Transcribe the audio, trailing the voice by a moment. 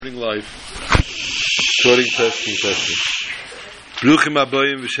Live. Recording, testing. Bruchim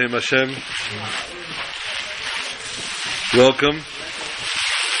Aboyim V'Shem Hashem. Welcome.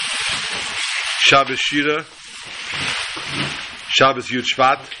 Shabbos Shira. Shabbos Yud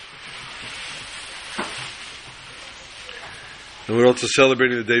Shvat. And we're also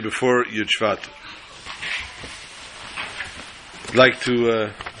celebrating the day before Yud Shvat. I'd like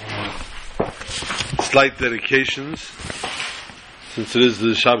to slight dedications. Since it is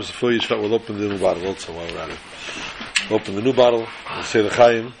the Shabbos before Yud Shvat, we'll open the new bottle also while we're at it. Open the new bottle, we'll say the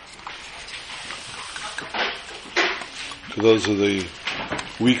Chaim. To those with a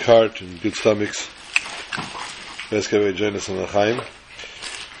weak heart and good stomachs, ask everybody to join us on the Chaim.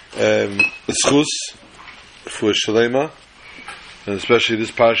 It's Chus for Shalema, and especially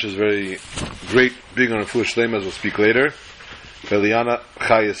this parsha is very great, big on Refuah Shalema, as we'll speak later. Eliana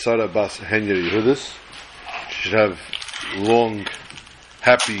Chaya Sara Bas Henya Yehudis. She should have long,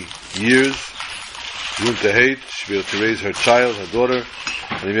 happy years. Zunta Heit, she'll be able to raise her child, her daughter,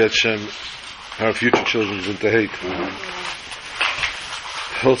 and Yimiyat Shem, her future children, Zunta Heit.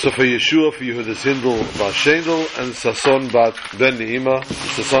 Also for Yeshua, for Yehudis Hindel Bas Shendel, and Sason Bat Ben Ne'ima,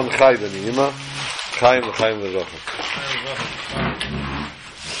 Sason Chai Ben Ne'ima, Chaim L'Chaim L'Rocha.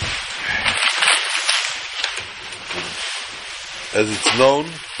 As it's known,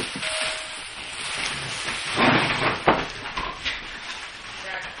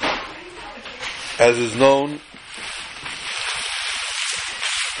 as is known,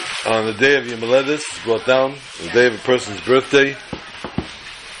 on the day of Yom Haledes, it's brought down, the day of a person's birthday,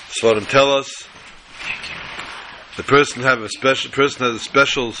 Svarim tell us, the person has a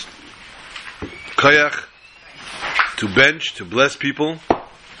special koyach to bench, to bless people,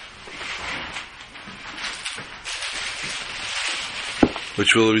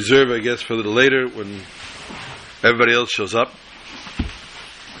 which we'll reserve, I guess, for a little later when everybody else shows up.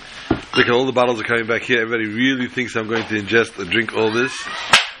 Look at all the bottles are coming back here. Everybody really thinks I'm going to ingest and drink all this.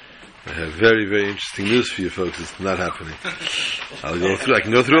 I have very, very interesting news for you folks. It's not happening. I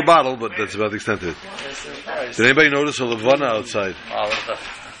can go through a bottle, but that's about the extent of it. Did anybody notice a Levana outside?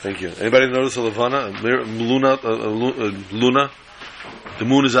 Thank you. Anybody notice a Levana? Luna? The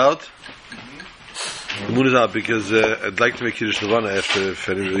moon is out? The moon is out because I'd like to make Kiddush Levana after if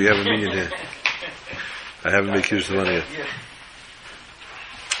you have a minion here. I haven't made Kiddush Levana yet.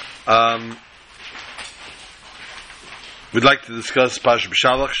 We'd like to discuss Parsha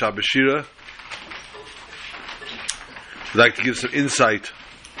B'Shalach, Shabbos Shira. We'd like to give some insight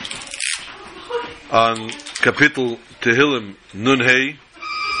on Kapitel Tehillim Nun Hey,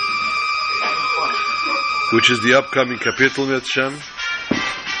 which is the upcoming Kapitel Yad Shem.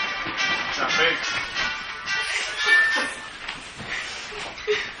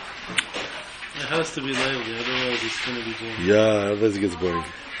 It has to be lively, otherwise it's going to be boring. Yeah, otherwise it gets boring.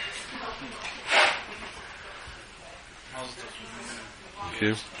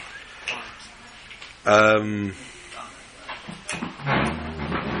 Okay.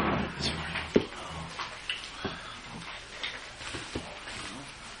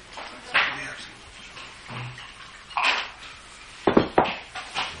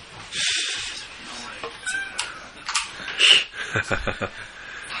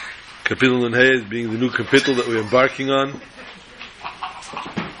 Kapitel Nun Hey is being the new kapitel that we're embarking on.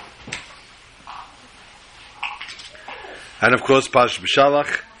 And of course, Parsha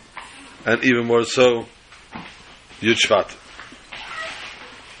B'Shalach, and even more so, Yud Shvat.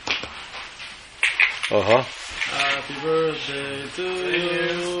 Happy birthday to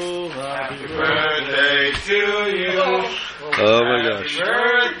you. Happy birthday to you. Oh my gosh. Happy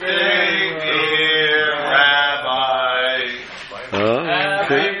birthday, dear Rabbi. Okay.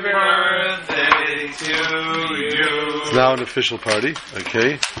 Happy birthday to you. It's now an official party.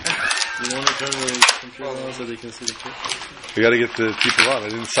 Okay. You want to turn the computer on so they can see the picture? We got to get the people on. I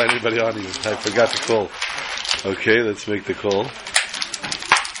didn't sign anybody on even. I forgot to call. Okay, let's make the call.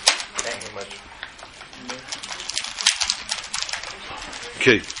 Thank you much.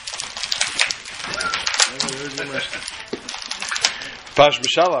 Okay. Parsha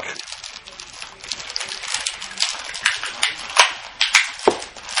B'Shalach.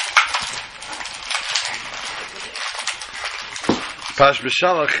 Parsha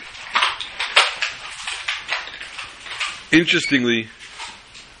B'Shalach, interestingly,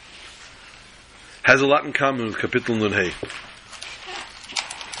 has a lot in common with Kapitel Nun Hey.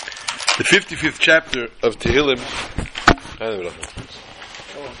 The 55th chapter of Tehillim.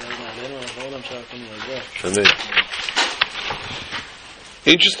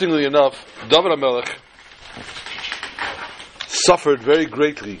 Interestingly enough, David HaMelech suffered very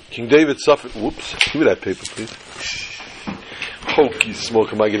greatly. King David suffered. Whoops! Give me that paper, please. Hokey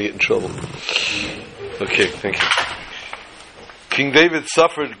smoke, am I going to get in trouble? Okay, thank you. King David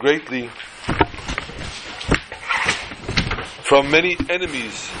suffered greatly from many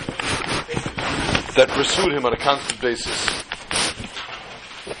enemies that pursued him on a constant basis.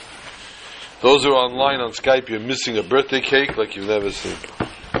 Those who are online on Skype, you're missing a birthday cake like you've never seen.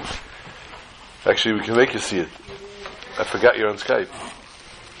 Actually, we can make you see it. I forgot you're on Skype.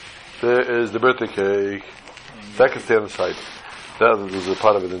 There is the birthday cake. That can stay on the side. That was a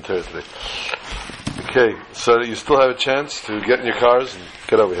part of it in Torah today. Okay, so you still have a chance to get in your cars and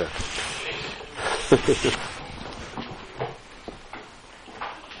get over here.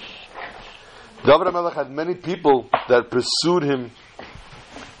 David HaMelech had many people that pursued him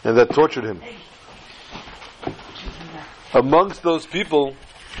and that tortured him. Amongst those people,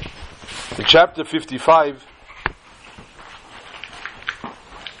 in chapter 55,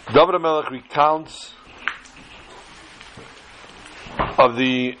 David HaMelech recounts of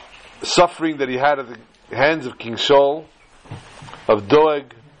the suffering that he had at the hands of King Shaul, of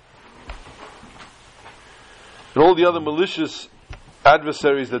Doeg, and all the other malicious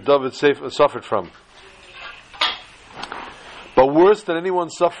adversaries that David suffered from. But worse than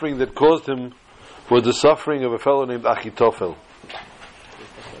anyone's suffering that caused him was the suffering of a fellow named Achitophel.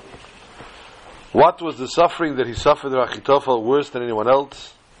 What was the suffering that he suffered with Achitophel worse than anyone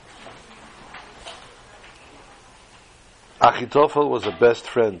else? Achitophel was a best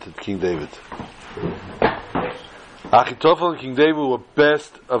friend to King David. Achitophel and King David were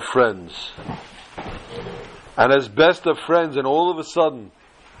best of friends. And as best of friends, and all of a sudden,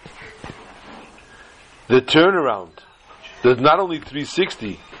 the turnaround, there's not only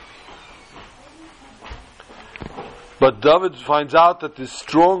 360, but David finds out that this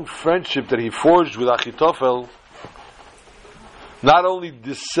strong friendship that he forged with Achitophel not only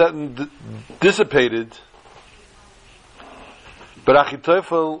dissipated, but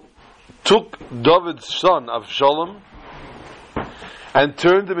Achitophel took David's son Avshalom and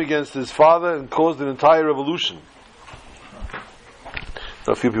turned him against his father and caused an entire revolution.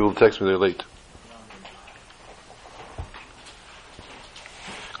 A few people text me, they're late.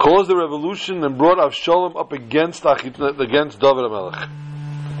 Caused a revolution and brought Avshalom up against David HaMelech.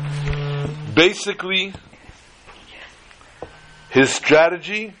 Basically, his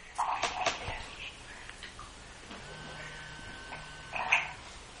strategy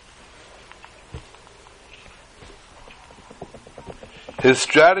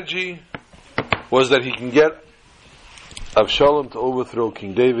was that he can get Avshalom to overthrow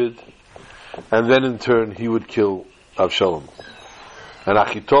King David, and then in turn he would kill Avshalom. And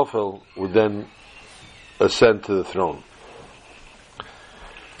Achitophel would then ascend to the throne.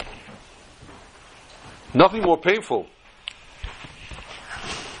 Nothing more painful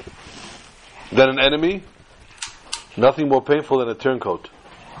than an enemy, nothing more painful than a turncoat,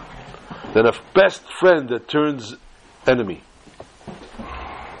 than a best friend that turns enemy.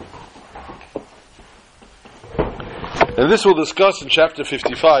 And this we'll discuss in chapter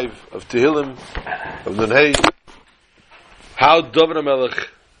 55 of Tehillim, of Nun Hey, how David HaMelech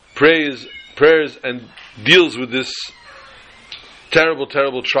prayers and deals with this terrible,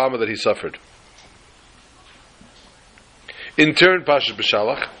 terrible trauma that he suffered. In turn, Pasha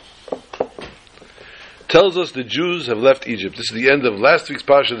B'Shalach tells us the Jews have left Egypt. This is the end of last week's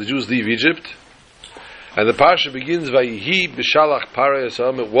Pasha. The Jews leave Egypt. And the Pasha begins, Vayihi B'Shalach Paro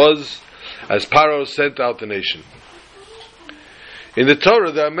Yisrael. It was as Paro sent out the nation. In the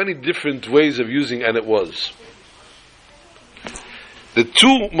Torah, there are many different ways of using and it was. The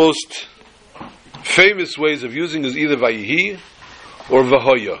two most famous ways of using is either Vayihi or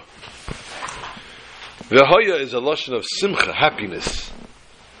Vahoya. Vahoya is a lashon of simcha, happiness.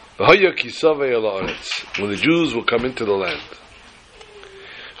 Vahoya kisavei ala aretz, when the Jews will come into the land.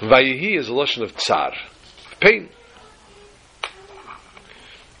 Vayihi is a lashon of tsar, pain.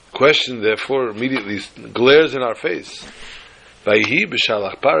 Question, therefore, immediately glares in our face. Vayihi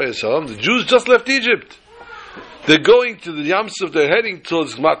b'shalach Paro Yisrael. The Jews just left Egypt. They're going to the Yam Suf. They're heading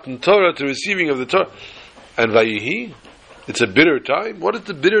towards Matan Torah, to receiving of the Torah. And Vayihi, it's a bitter time. What is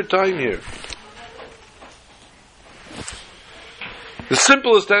the bitter time here? The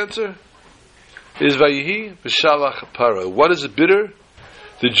simplest answer is Vayihi b'shalach Paro. What is it bitter?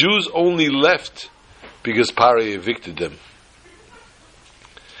 The Jews only left because Paro evicted them.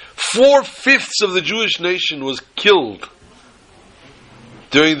 4/5 of the Jewish nation was killed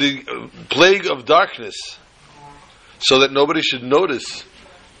during the plague of darkness, so that nobody should notice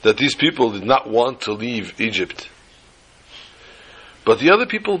that these people did not want to leave Egypt. But the other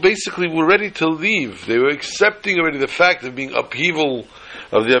people basically were ready to leave. They were accepting already the fact of being upheaval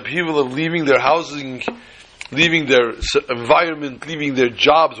of leaving their housing leaving their environment, leaving their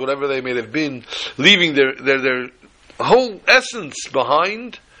jobs, whatever they may have been, leaving their whole essence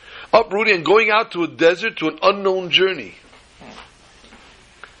behind, uprooting and going out to a desert, to an unknown journey.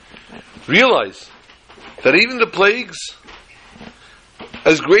 Realize that even the plagues,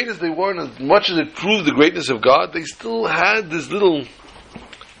 as great as they were and as much as it proved the greatness of God, they still had this little,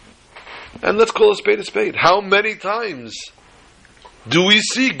 and let's call a spade. How many times do we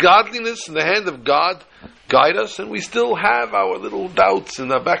see godliness in the hand of God guide us, and we still have our little doubts in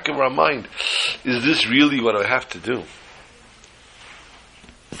the back of our mind? Is this really what I have to do?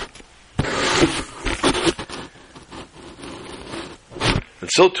 And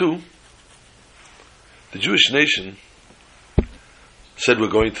so too, the Jewish nation said, we're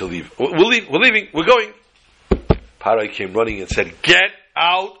going to leave. We're leaving, we're going. Parai came running and said, get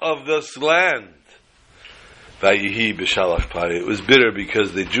out of this land. Vayihi b'shalach Parai. It was bitter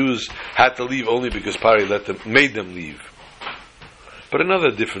because the Jews had to leave only because Parai made them leave. But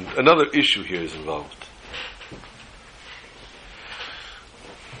another issue here is involved.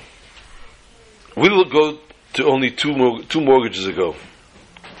 We will go to only two mortgages ago.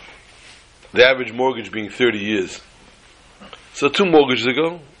 The average mortgage being 30 years. So 2 mortgages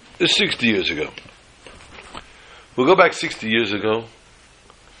ago is 60 years ago. We'll go back 60 years ago.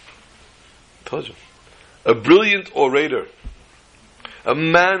 I told you. A brilliant orator. A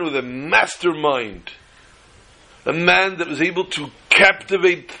man with a mastermind. A man that was able to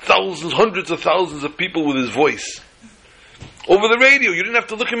captivate thousands, hundreds of thousands of people with his voice. Over the radio, you didn't have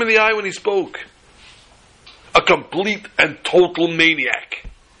to look him in the eye when he spoke. A complete and total maniac.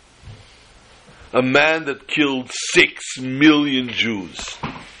 A man that killed 6 million Jews.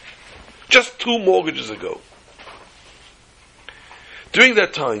 Just 2 mortgages ago. During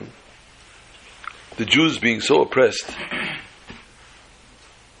that time, the Jews being so oppressed,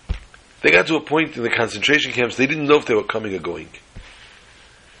 they got to a point in the concentration camps, they didn't know if they were coming or going.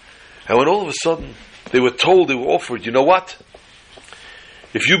 And when all of a sudden, they were offered, you know what?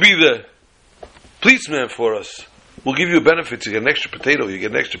 If you be the policeman for us, we'll give you a benefit. You get an extra potato, you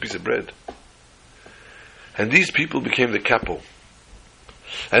get an extra piece of bread. And these people became the capo.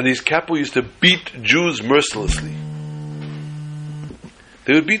 And these capo used to beat Jews mercilessly.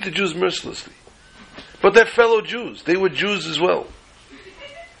 They would beat the Jews mercilessly. But they're fellow Jews. They were Jews as well.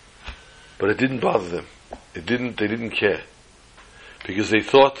 But it didn't bother them. They didn't care. Because they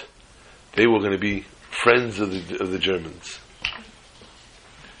thought they were going to be friends of the Germans.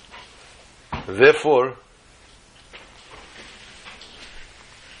 And therefore,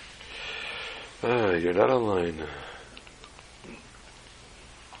 you're not online.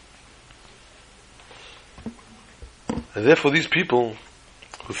 And therefore these people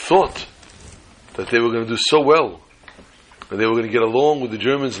who thought that they were going to do so well, and they were going to get along with the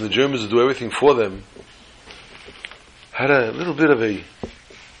Germans, and the Germans would do everything for them, had a little bit of a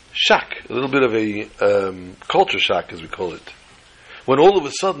shock, a little bit of a culture shock, as we call it. When all of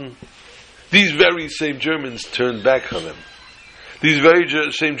a sudden, these very same Germans turned back on them. These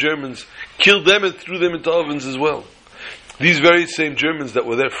very same Germans killed them and threw them into ovens as well. These very same Germans that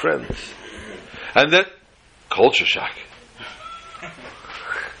were their friends. And that culture shock.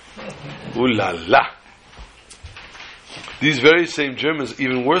 Ooh la la. These very same Germans,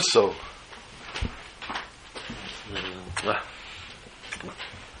 even worse so.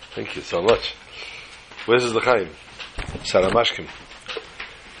 Thank you so much. Where's his l'chaim? Saramashkim.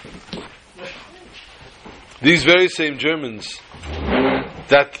 These very same Germans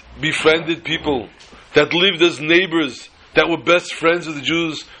that befriended people, that lived as neighbors, that were best friends with the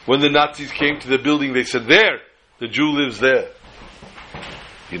Jews, when the Nazis came to their building, they said, there, the Jew lives there.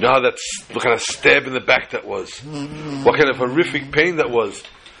 You know what kind of stab in the back that was? What kind of horrific pain that was,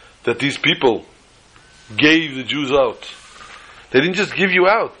 that these people gave the Jews out. They didn't just give you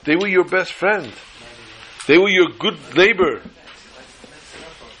out, they were your best friend. They were your good neighbor.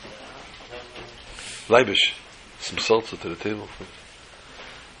 Leibish, some salsa to the table.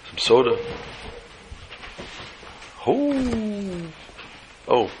 Some soda.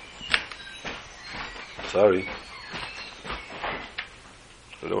 Oh. Sorry.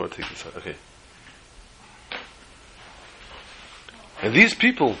 I don't want to take this out. Okay. And these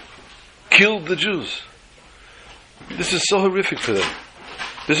people killed the Jews. This is so horrific for them.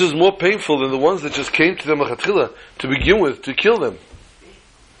 This is more painful than the ones that just came to them to begin with, to kill them.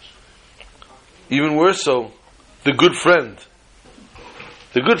 Even worse so, the good friend.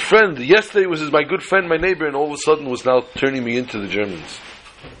 The good friend, yesterday was my good friend, my neighbor, and all of a sudden was now turning me into the Germans.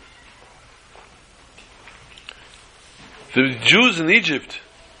 The Jews in Egypt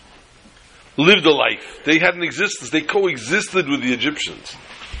lived a life. They had an existence. They coexisted with the Egyptians.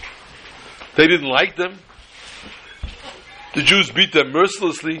 They didn't like them. The Jews beat them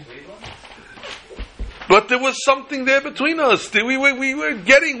mercilessly. But there was something there between us. We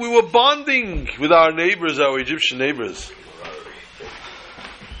were bonding with our neighbors, our Egyptian neighbors.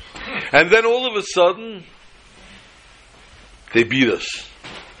 And then all of a sudden, they beat us.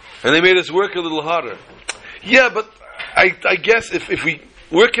 And they made us work a little harder. Yeah, but I guess if we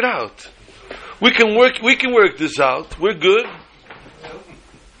work it out, we can work this out. We're good.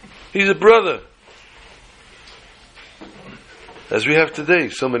 He's a brother. As we have today,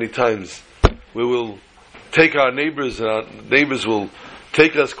 so many times, we will take our neighbors, and our neighbors will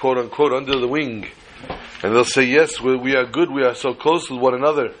take us, quote unquote, under the wing. And they'll say, yes, we are good, we are so close with one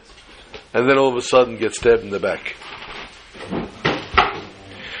another. And then all of a sudden get stabbed in the back.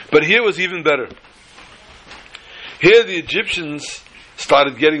 But here was even better. Here the Egyptians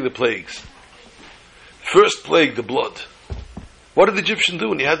started getting the plagues. First plague, the blood. What did the Egyptian do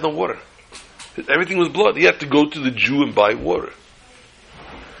when he had no water? Everything was blood. He had to go to the Jew and buy water.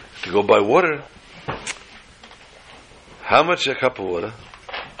 To go buy water. How much a cup of water?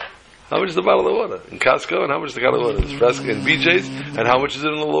 How much is the bottle of water? In Costco, and how much is the bottle of water? It's Fresca in BJ's, and how much is it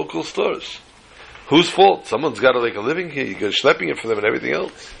in the local stores? Whose fault? Someone's got to make a living here. You're schlepping it for them and everything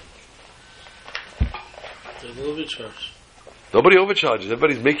else. There's no overcharge. Nobody overcharges.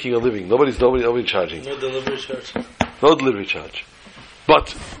 Everybody's making a living. Nobody overcharging. No delivery charge. No delivery charge.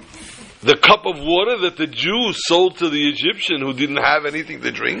 But the cup of water that the Jew sold to the Egyptian who didn't have anything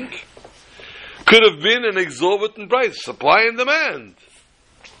to drink could have been an exorbitant price. Supply and demand.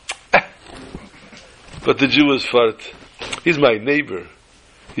 But the Jew was fart. He's my neighbor.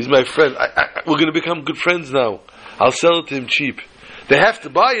 He's my friend. We're going to become good friends now. I'll sell it to him cheap. They have to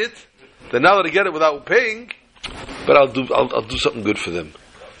buy it. They're not allowed to get it without paying. But I'll do something good for them.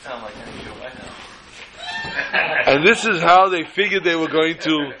 Sound like any Jew I know. And this is how they figured they were going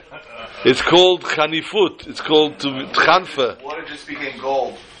to. It's called chanifut. It's called to chanfa. Water just became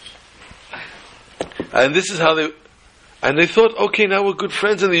gold. And this is how they. And they thought, okay, now we're good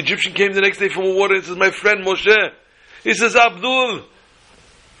friends. And the Egyptian came the next day from the water and says, my friend Moshe. He says, Abdul,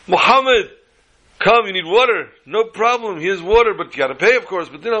 Muhammad, come, you need water. No problem, here's water, but you got to pay, of course.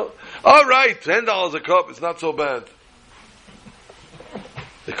 But all right, $10 a cup, it's not so bad.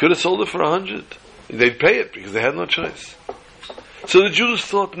 They could have sold it for 100. They'd pay it because they had no choice. So the Jews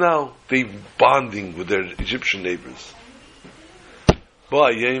thought now they're bonding with their Egyptian neighbors.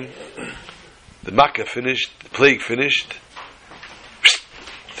 The Makkah finished, the plague finished.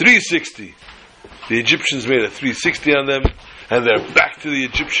 360. The Egyptians made a 360 on them, and they're back to the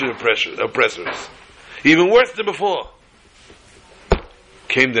Egyptian oppressors. Even worse than before.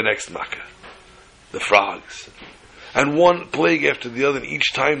 Came the next Makkah. The frogs. And one plague after the other, and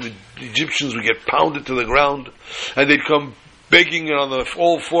each time the Egyptians would get pounded to the ground, and they'd come begging on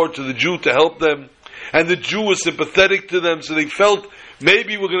all four to the Jew to help them. And the Jew was sympathetic to them, so they felt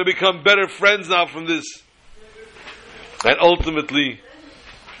maybe we're going to become better friends now from this. And ultimately,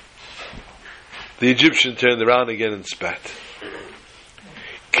 the Egyptian turned around again and spat.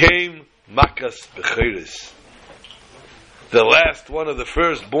 Came Makas Bechiris, the last one of the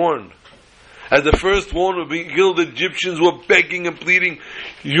firstborn. As the firstborn were being killed, the Egyptians were begging and pleading,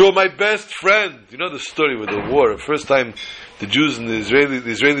 you're my best friend. You know the story with the war. The first time the Jews and the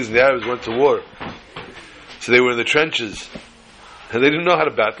Israelis and the Arabs went to war. So they were in the trenches. And they didn't know how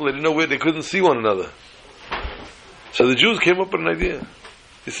to battle. They didn't know where. They couldn't see one another. So the Jews came up with an idea.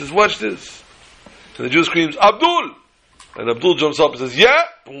 He says, watch this. And the Jew screams, Abdul! And Abdul jumps up and says, yeah!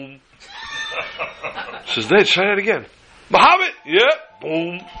 Boom. Says, then try it again. Muhammad! Yeah!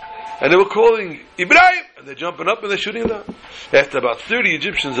 Boom. And they were calling Ibrahim! And they're jumping up and they're shooting him down. After about 30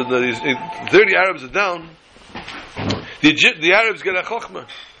 Egyptians and 30 Arabs are down, the Arabs get a chokhmah.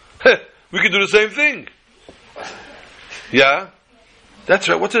 We could do the same thing. Yeah? That's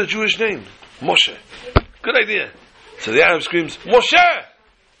right. What's a Jewish name? Moshe. Good idea. So the Arab screams, Moshe!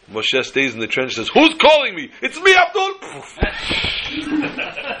 Moshe stays in the trench and says, who's calling me? It's me, Abdul!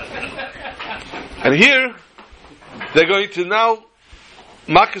 And here, they're going to now,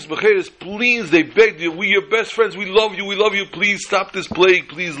 Makas Bechiris, please, they begged you, we're your best friends, we love you, please stop this plague,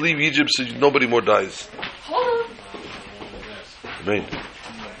 please leave Egypt so nobody more dies. Amen.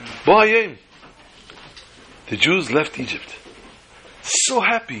 Bo'ayim. The Jews left Egypt. So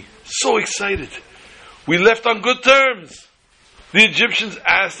happy, so excited. We left on good terms. The Egyptians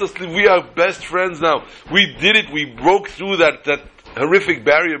asked us, we are best friends now. We did it, we broke through that horrific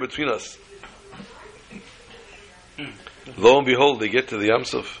barrier between us. Lo and behold, they get to the Yam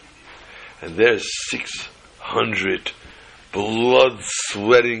Suf, and there's 600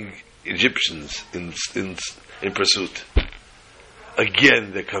 blood-sweating Egyptians in pursuit.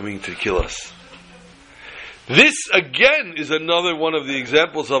 Again, they're coming to kill us. This again is another one of the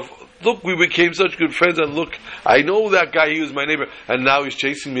examples of, look, we became such good friends, and look, I know that guy, he was my neighbor, and now he's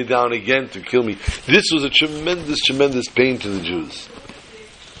chasing me down again to kill me. This was a tremendous, tremendous pain to the Jews.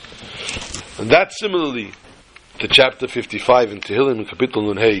 And that's similarly to chapter 55 in Tehillim in Kapitel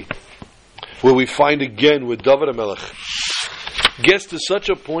Nun Hey, where we find again where David HaMelech gets to such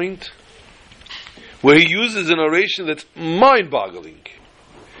a point where he uses an oration that's mind-boggling.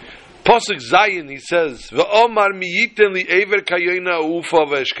 Pasuk Zayin, he says, "Ve'omar miyiten li ever kayena ufa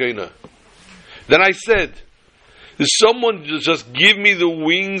ve'eshkeina." Then I said, if someone just give me the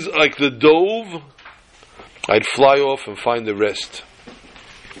wings like the dove, I'd fly off and find the rest.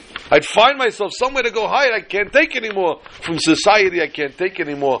 I'd find myself somewhere to go hide. I can't take anymore from society. I can't take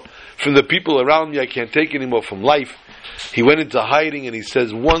anymore from the people around me. I can't take anymore from life. He went into hiding and he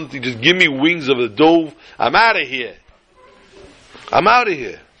says, one thing, just give me wings of the dove. I'm out of here. I'm out of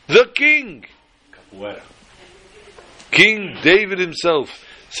here. The king. King David himself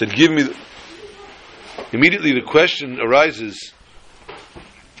said, give me immediately the question arises,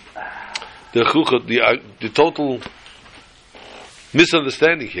 the total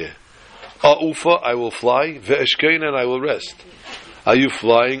misunderstanding here. A'ufa, I will fly, ve'eshkein, and I will rest. Are you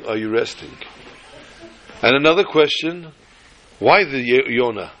flying? Are you resting? And another question, why the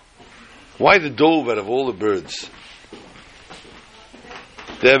Yonah? Why the dove out of all the birds?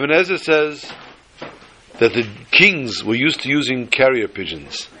 The Ibn Ezra says that the kings were used to using carrier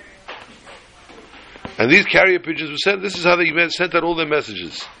pigeons. And these carrier pigeons were sent, this is how they sent out all their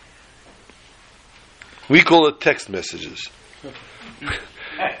messages. We call it text messages.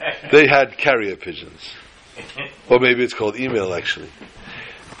 They had carrier pigeons. Or maybe it's called email actually.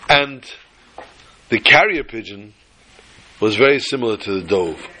 And the carrier pigeon was very similar to the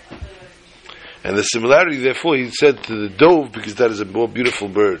dove. And the similarity, therefore, he said to the dove, because that is a more beautiful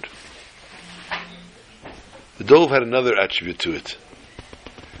bird. The dove had another attribute to it.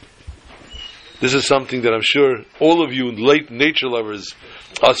 This is something that I'm sure all of you late nature lovers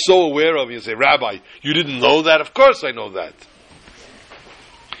are so aware of. You say, Rabbi, you didn't know that? Of course I know that.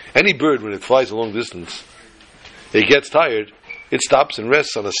 Any bird, when it flies a long distance, it gets tired, it stops and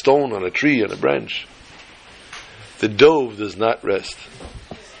rests on a stone, on a tree, on a branch. The dove does not rest.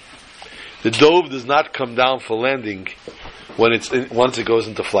 The dove does not come down for landing once it goes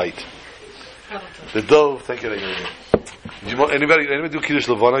into flight. The dove, thank you. Anybody do Kiddush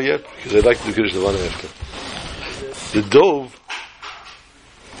Levana yet? Because I'd like to do Kiddush Levana after. The dove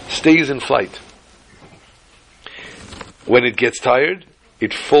stays in flight. When it gets tired,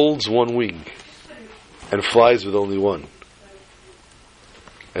 it folds one wing and flies with only one.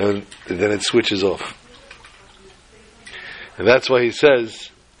 And then it switches off. And that's why he says,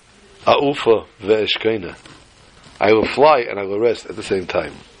 A'ufa ve'eshkeina. I will fly and I will rest at the same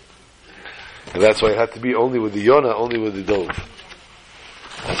time. And that's why it had to be only with the Yonah, only with the dove.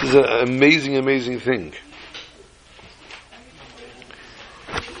 This is an amazing, amazing thing.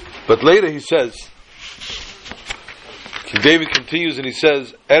 But later he says, King David continues and he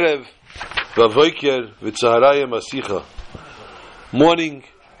says, Erev v'avoiker v'tzaharaya masicha. Morning,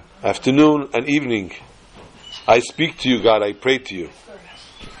 afternoon, and evening, I speak to you, God, I pray to you.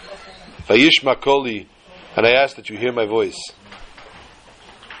 Vayishma koli, and I ask that you hear my voice.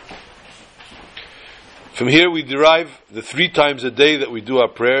 From here we derive the 3 times a day that we do our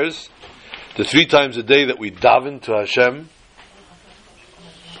prayers, the 3 times a day that we daven to Hashem.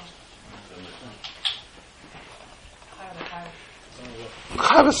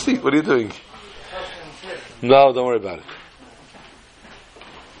 Have a seat, what are you doing? No, don't worry about it.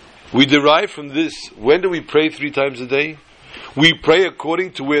 We derive from this, when do we pray 3 times a day? We pray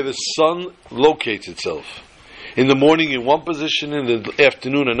according to where the sun locates itself. In the morning in one position, in the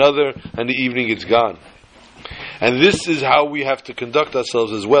afternoon another, and the evening it's gone. And this is how we have to conduct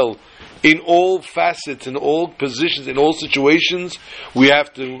ourselves as well. In all facets, in all positions, in all situations, we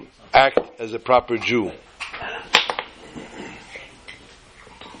have to act as a proper Jew.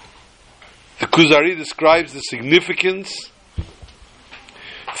 The Kuzari describes the significance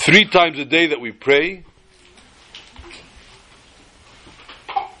 3 times a day that we pray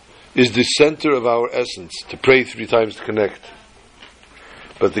is the center of our essence, to pray 3 times to connect.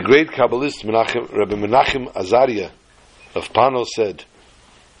 But the great Kabbalist Rabbi Menachem Azariah of Pano said,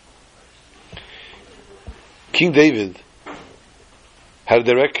 King David had a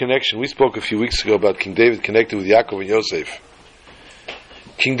direct connection. We spoke a few weeks ago about King David connected with Yaakov and Yosef.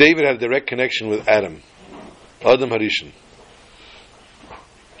 King David had a direct connection with Adam Harishon.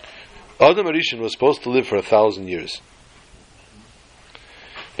 Adam Harishon was supposed to live for 1,000 years.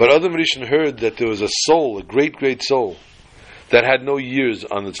 But Adam Harishon heard that there was a soul, a great, great soul, that had no years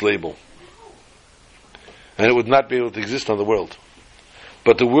on its label. and it would not be able to exist on the world.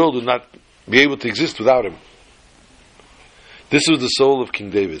 But the world would not be able to exist without him. This was the soul of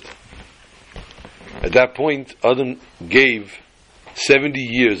King David. At that point, Adam gave 70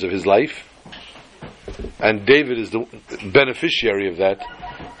 years of his life, and David is the beneficiary of that,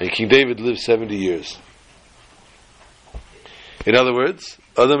 and King David lived 70 years. In other words,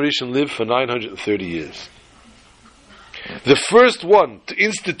 Adam Rishon lived for 930 years. The first one to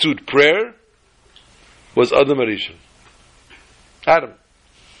institute prayer was Adam Rishon. Adam.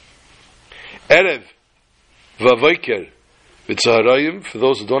 Erev v'avoker v'tzaharayim, for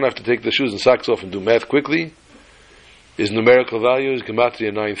those who don't have to take their shoes and socks off and do math quickly, his numerical value is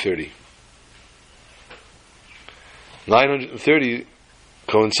Gematria 930. 930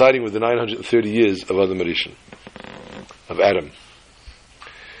 coinciding with the 930 years of Adam Rishon, of Adam.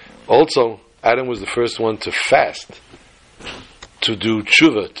 Also, Adam was the first one to fast, to do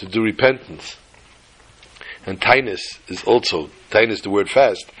tshuva, to do repentance. And Tainus is also, Tainus, the word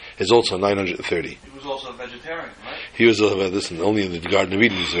fast, is also 930. He was also a vegetarian, right? He was, listen, only in the Garden of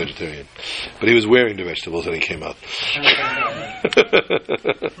Eden he was a vegetarian. But he was wearing the vegetables when he came out.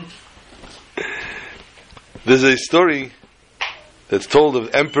 There's a story that's told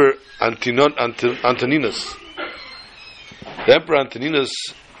of Emperor Antoninus. The Emperor Antoninus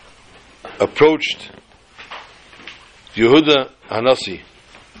approached Yehuda Hanassi,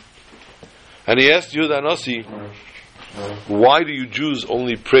 and he asked Yehuda Hanassi, why do you Jews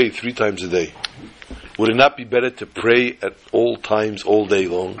only pray 3 times a day? Would it not be better to pray at all times, all day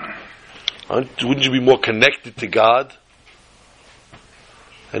long? Wouldn't you be more connected to God?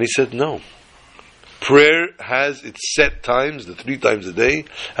 And he said, no. Prayer has its set times, the 3 times a day,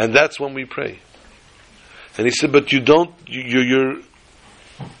 and that's when we pray. And he said, but you're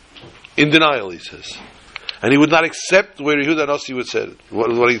in denial, he says. And he would not accept where Yehuda Hanassi would said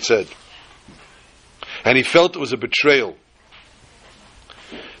what he said. And he felt it was a betrayal.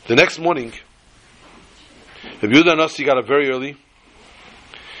 The next morning, Yehuda Hanassi got up very early,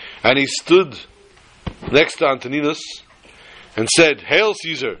 and he stood next to Antoninus and said, "Hail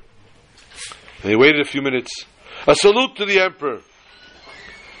Caesar!" And he waited a few minutes. "A salute to the emperor.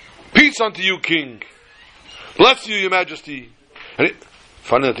 Peace unto you, king. Bless you, your majesty." And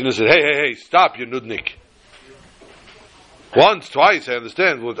finally Antoninus said, Hey, stop, you nudnik. Once, twice, I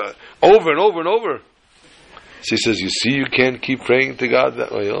understand. Over and over and over. So he says, you see, you can't keep praying to God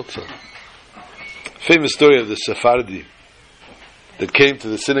that way also. Famous story of the Sephardi that came to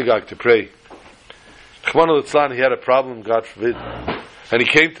the synagogue to pray. Chmano Litzlan, he had a problem, God forbid. And he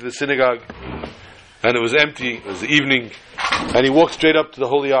came to the synagogue, and it was empty, it was the evening, and he walked straight up to the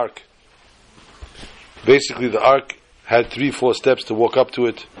Holy Ark. Basically, the Ark had 3-4 steps to walk up to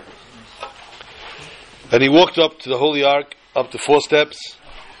it. And he walked up to the Holy Ark, up to 4 steps,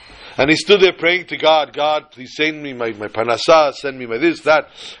 and he stood there praying to God, God, please send me my parnasah, send me my this, that,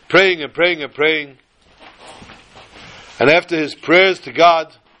 praying and praying and praying. And after his prayers to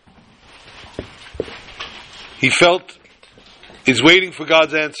God, he felt he's waiting for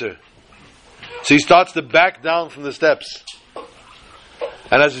God's answer. So he starts to back down from the steps.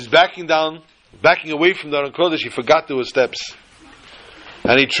 And as he's backing away from the Aron Kodesh, he forgot there were steps.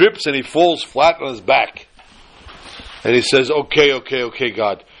 And he trips and he falls flat on his back. And he says, okay,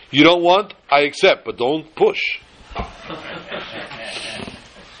 God. You don't want? I accept, but don't push.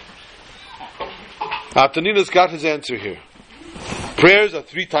 Antoninus got his answer here. Prayers are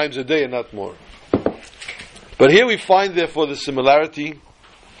 3 times a day and not more. But here we find, therefore, the similarity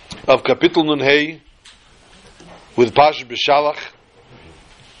of Kapitel Nun Hey with Pasha B'Shalach,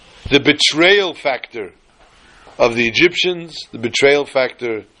 the betrayal factor of the Egyptians, the betrayal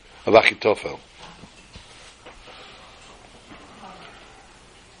factor of Achitophel.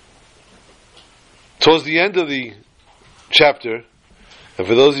 Towards the end of the chapter, and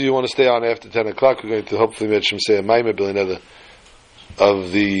for those of you who want to stay on after 10 o'clock, we're going to hopefully mention say a Maimah Bilineda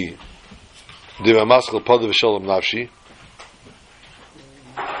of the Maskal Pada V'Sholem Nafshi.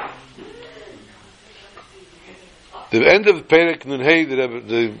 The end of Perek Nun Hey,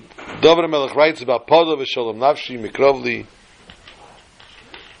 the Dover Melech writes about Pada V'Sholem Nafshi Mikrovli.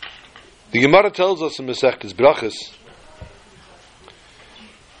 The Gemara tells us in Masechtas Brachos,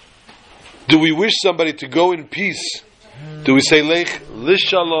 do we wish somebody to go in peace? Do we say Lech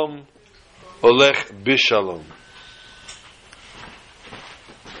Lishalom or Lech Bishalom?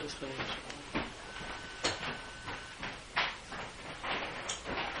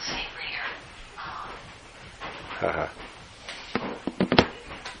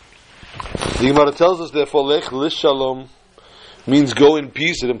 The Gemara tells us, therefore, Lech Lishalom means go in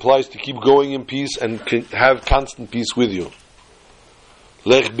peace. It implies to keep going in peace and have constant peace with you.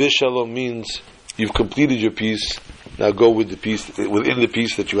 Lech Bishalom means you've completed your piece. Now go with the piece within the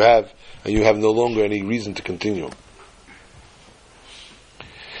piece that you have, and you have no longer any reason to continue.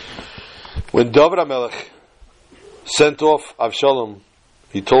 When David HaMelech sent off Avshalom,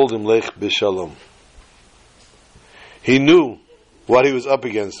 he told him, Lech b'shalom. He knew what he was up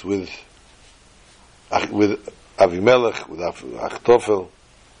against with Avimelech, with Achitophel,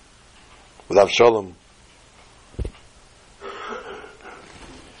 with Avshalom.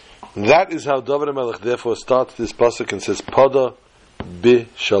 That is how David HaMelech therefore starts this pasuk and says, Pada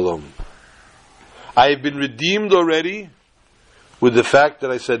b'shalom. I have been redeemed already with the fact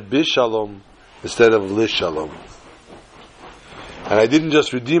that I said b'shalom instead of lishalom. And I didn't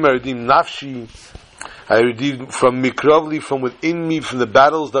just redeem, I redeemed nafshi. I redeemed from mikravli, from within me, from the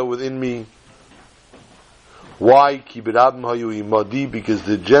battles that were within me. Why? Because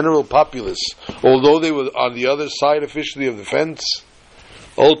the general populace, although they were on the other side officially of the fence,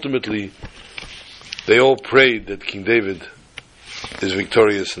 ultimately they all prayed that King David is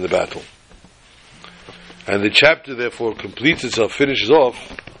victorious in the battle. And the chapter therefore completes itself, finishes off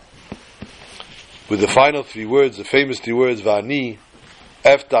with the final three words, the famous three words, Va'ani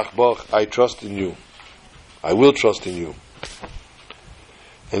eftach bach, I trust in you. I will trust in you.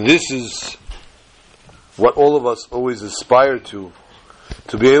 And this is what all of us always aspire to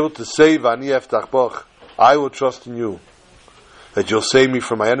be able to say, Va'ani eftach bach, I will trust in you, that you'll save me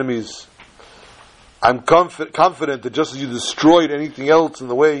from my enemies. I'm confident that just as you destroyed anything else in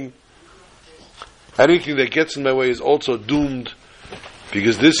the way, anything that gets in my way is also doomed,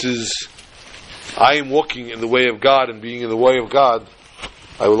 because this is, I am walking in the way of God, and being in the way of God,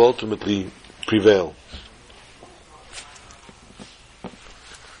 I will ultimately prevail.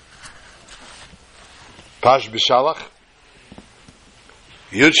 Pash B'Shalach,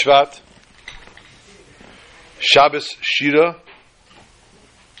 Yud Shvat, Shabbos Shira,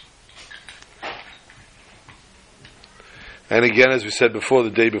 and again, as we said before,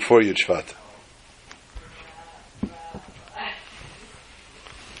 the day before Yud Shvat.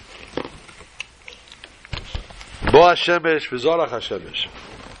 Bo HaShemesh v'Zorach HaShemesh.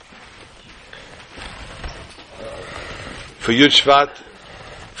 For Yud Shvat,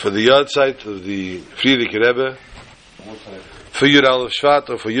 for the Yud site of the Frierdiker Rebbe, for Yud Aleph Shvat,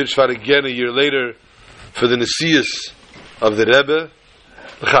 or for Yud Shvat again a year later, for the Nesius of the Rebbe,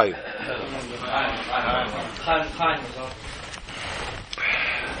 L'chaim.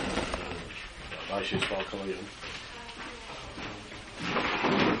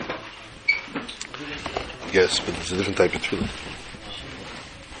 Yes, but it's a different type of tefillah.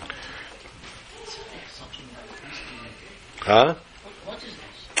 Huh? What is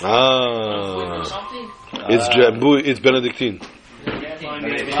this? It's Jambui, it's Benedictine.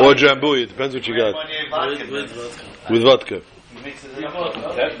 Or Jambui, it depends what you got. With vodka.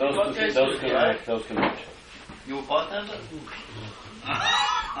 Those can match. You a bartender?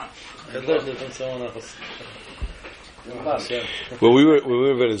 When we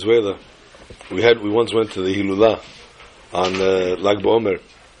were in Venezuela, we once went to the Hilula on Lag BaOmer,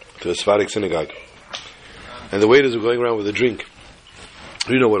 to a Sephardic synagogue, and the waiters were going around with a drink.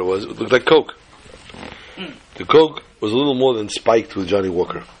 You know what it was? It looked like Coke. The Coke was a little more than spiked with Johnny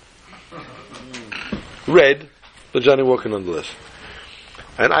Walker. Red, but Johnny Walker nonetheless.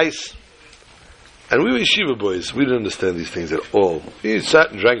 And ice. And we were yeshiva boys. We didn't understand these things at all. We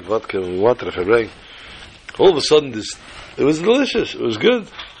sat and drank vodka and we wanted to have. All of a sudden, it was delicious. It was good.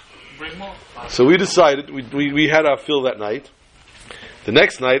 So we decided, we had our fill that night. The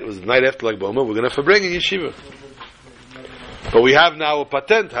next night, it was the night after Lag BaOmer, we're going to Fabring in yeshiva. But we have now a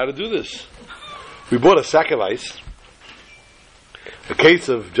patent how to do this. We bought a sack of ice, a case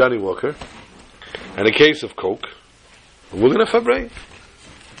of Johnny Walker, and a case of Coke, and we're going to Fabring.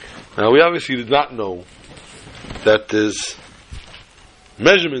 Now we obviously did not know that there's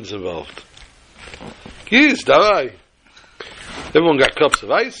measurements involved. Yes, davai. Everyone got cups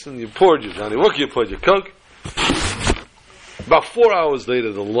of ice, and you poured your Johnny Walker, you poured your Coke. About 4 hours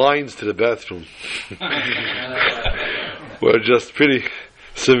later, the lines to the bathroom were just pretty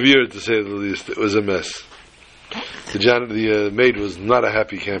severe, to say the least. It was a mess. The maid was not a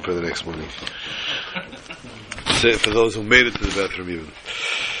happy camper the next morning. Say for those who made it to the bathroom, even.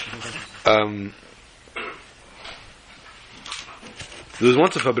 There was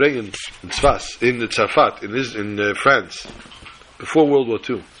once a Fabring in Tzfas, in Tzarfat, in France, before World War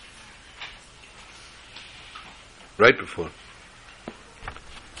II. Right before.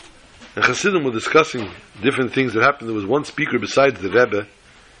 And Hasidim were discussing different things that happened. There was one speaker besides the Rebbe,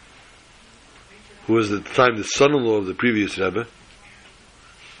 who was at the time the son-in-law of the previous Rebbe.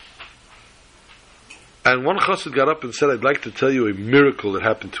 And one Chassid got up and said, I'd like to tell you a miracle that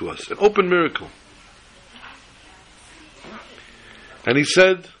happened to us. An open miracle. And he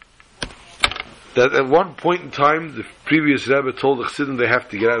said that at one point in time, the previous Rebbe told the Chassidim they have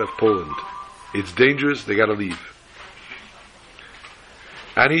to get out of Poland. It's dangerous, they got to leave.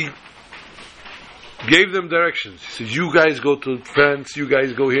 And he gave them directions. He said, you guys go to France, you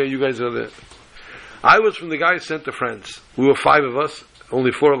guys go here, you guys go there. I was from the guys sent to France. We were 5 of us,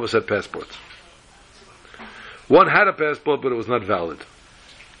 only 4 of us had passports. One had a passport, but it was not valid.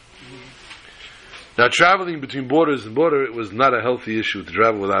 Now, traveling between borders and border, it was not a healthy issue to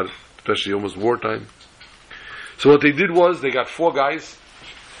travel without it, especially almost wartime. So what they did was, they got 4 guys,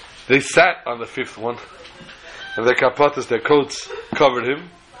 they sat on the 5th one, and their kapatas, their coats, covered him.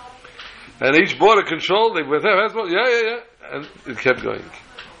 And each border control, they went, yeah, and it kept going.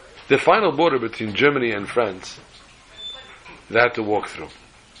 The final border between Germany and France, they had to walk through.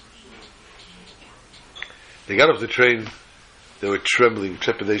 They got off the train, they were trembling,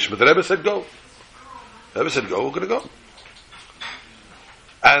 trepidation, but the Rebbe said, go. The Rebbe said, go, we're going to go.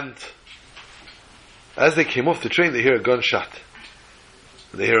 And as they came off the train, they hear a gunshot.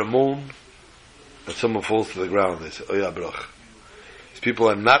 They hear a moan, and someone falls to the ground. They say, oh yeah, brach. These people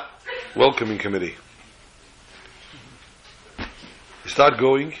are not welcoming committee. They start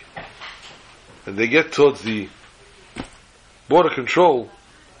going, and they get towards the border control,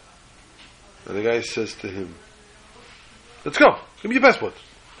 and the guy says to him, let's go, give me your passport.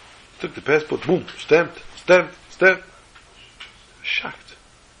 Took the passport, boom, stamped. Shocked.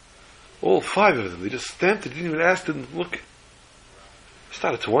 All 5 of them, they just stamped it, didn't even ask, didn't look.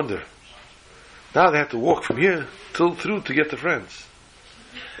 Started to wonder. Now they had to walk from here through to get to France.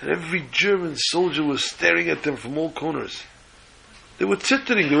 And every German soldier was staring at them from all corners. They were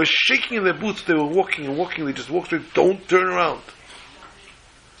tittering, they were shaking in their boots, they were walking and walking, they just walked straight, don't turn around.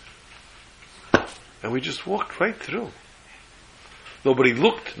 And we just walked right through. Nobody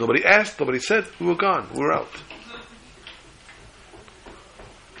looked, nobody asked, nobody said, we were gone, we were out.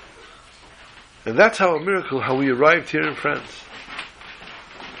 And that's how a miracle, how we arrived here in France.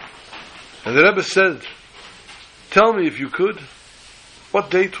 And the Rebbe said, tell me if you could,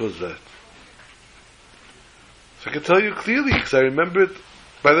 what date was that? So I can tell you clearly, because I remember it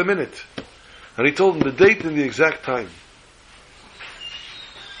by the minute. And he told him the date and the exact time.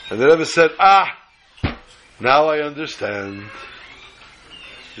 And the Rebbe said, now I understand.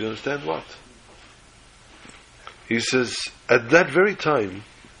 Do you understand what? He says, at that very time,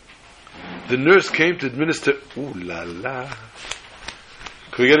 the nurse came to administer, ooh la la.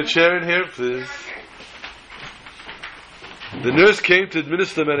 Can we get a chair in here, please? The nurse came to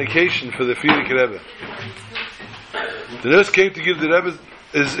administer medication for the Frierdiker Rebbe. The nurse came to give the Rebbe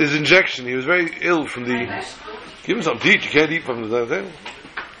his injection. He was very ill from the... Give him something to eat. You can't eat from the thing.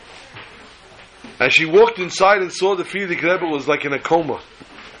 And she walked inside and saw the Frierdiker Rebbe was like in a coma.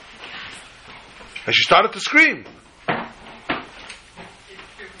 And she started to scream.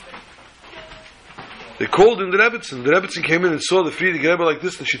 They called in the Rebbetzin. The Rebbetzin came in and saw the Frierdiker Rebbe like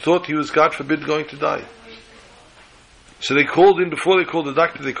this, and she thought he was, God forbid, going to die. So they called in, before they called the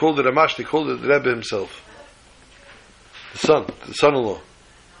doctor, they called the Ramash, they called the Rebbe himself. The son-in-law.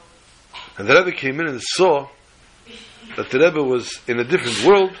 And the Rebbe came in and saw that the Rebbe was in a different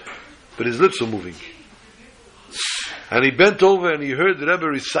world, but his lips were moving. And he bent over and he heard the Rebbe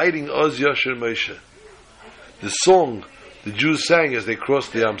reciting Oz Yasher Moshe, the song the Jews sang as they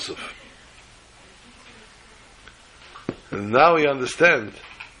crossed the Yam Suf. And now we understand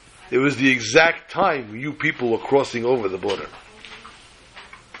it was the exact time you people were crossing over the border.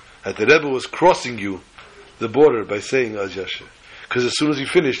 That the Rebbe was crossing you the border by saying Az Yasher. Because as soon as he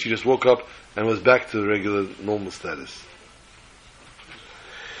finished, he just woke up and was back to the regular normal status.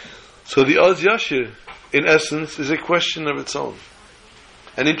 So the Az Yasher, in essence, is a question of its own.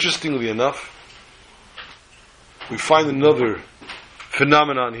 And interestingly enough, we find another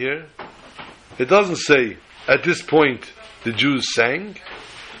phenomenon here. It doesn't say, at this point, the Jews sang.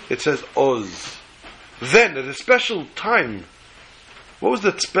 It says Oz. Then, at a special time, what was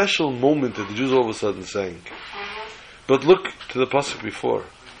that special moment that the Jews all of a sudden sang? But look to the pasuk before.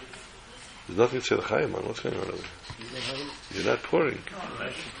 There's nothing to say the Chayim on. What's going on over there? You're not pouring.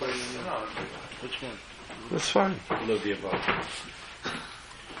 Which one? That's fine. Below the above.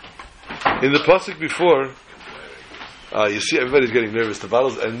 In the pasuk before, you see everybody's getting nervous. The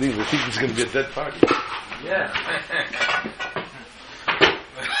battle's ending. They think it's going to be a dead party. Yeah.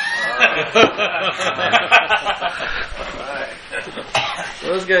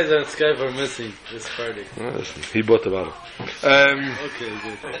 Those guys on Skype are missing this party. Oh, listen, he bought the bottle. Okay,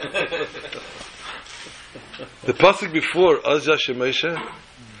 good. The pasuk before Az Yasher Moshe,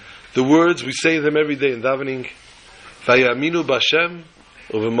 the words we say them every day in davening, Vayaminu B'Hashem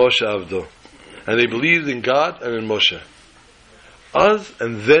uVeMoshe Avdo, and they believed in God and in Moshe. Us,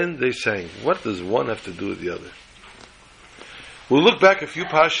 and then they sang. What does one have to do with the other? We'll look back a few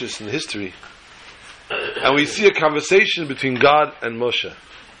parshas in history, and we see a conversation between God and Moshe.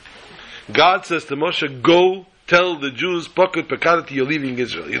 God says to Moshe, go tell the Jews, Pakut Pekadati, you're leaving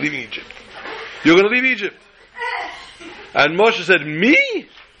Israel, you're leaving Egypt. You're going to leave Egypt. And Moshe said, me?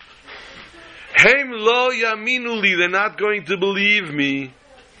 Hem lo yaminu li, they're not going to believe me.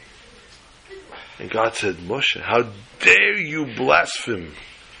 And God said, Moshe, how dare you blaspheme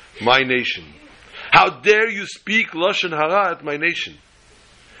my nation? How dare you speak Lashon Hara at my nation?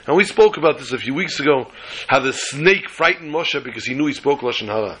 And we spoke about this a few weeks ago, how the snake frightened Moshe because he knew he spoke Lashon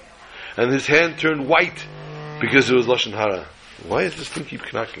Hara. And his hand turned white because it was Lashon Hara. Why does this thing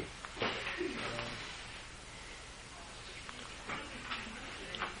keep knocking?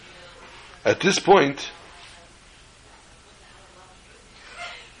 At this point,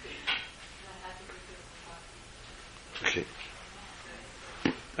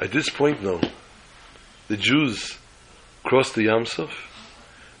 no. The Jews crossed the Yam Suf,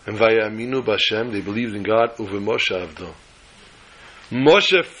 and Vayaminu B'Hashem, they believed in God, Uve Moshe Avdo.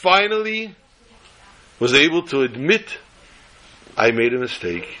 Moshe finally was able to admit, I made a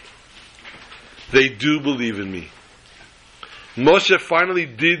mistake. They do believe in me. Moshe finally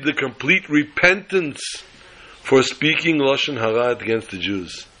did the complete repentance for speaking Lashon Hara against the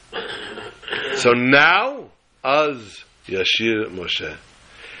Jews. So now, Az Yashir Moshe.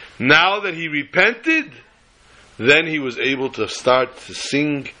 Now that he repented, then he was able to start to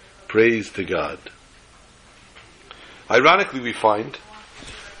sing praise to God. Ironically, we find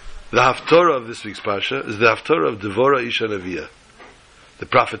the Haftorah of this week's Parsha is the Haftorah of Devorah Isha Neviah. The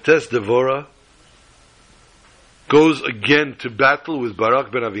prophetess Devorah goes again to battle with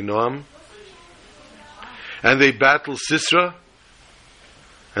Barak ben Avinoam, and they battle Sisera,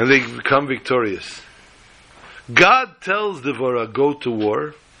 and they become victorious. God tells Devorah, go to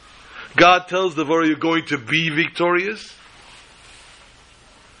war. God tells Devorah, you're going to be victorious.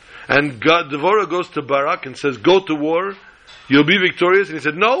 And Devorah goes to Barak and says, go to war, you'll be victorious. And he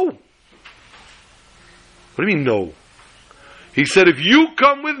said, no. What do you mean, no? He said, if you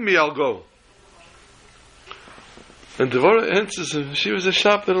come with me, I'll go. And Devorah answers him, she was a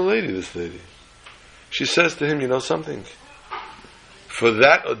sharp little lady, this lady. She says to him, you know something? For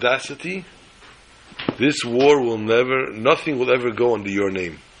that audacity, this war will nothing will ever go under your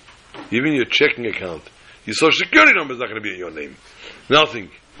name. Even your checking account, your social security number is not going to be in your name.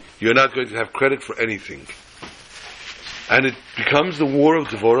 Nothing. You're not going to have credit for anything. And it becomes the war of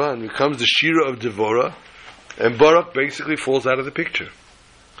Devorah, and becomes the Shira of Devorah, and Barak basically falls out of the picture.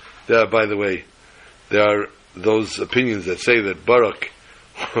 By the way, there are those opinions that say that Barak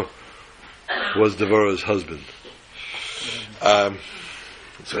was Devorah's husband.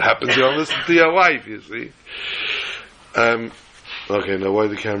 So it happens you don't listen to your wife, you see. Okay, now why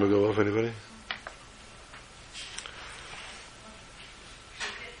did the camera go off, anybody?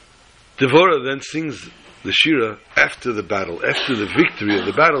 Devorah then sings the Shira after the battle, after the victory of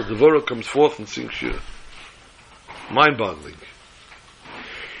the battle. Devorah comes forth and sings Shira. Mind-boggling.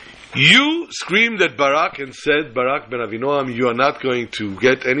 You screamed at Barak and said, Barak ben Avinoam, you are not going to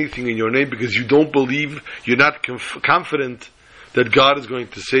get anything in your name because you don't believe, you're not confident that God is going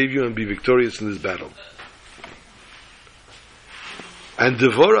to save you and be victorious in this battle. And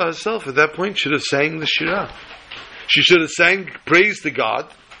Devorah herself at that point should have sang the Shirah. She should have sang praise to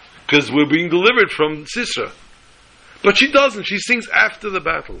God because we're being delivered from Sisera. But she doesn't. She sings after the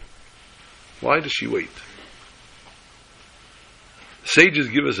battle. Why does she wait? Sages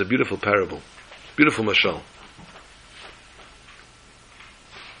give us a beautiful parable, beautiful mashal.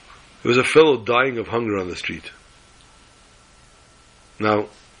 There was a fellow dying of hunger on the street. Now,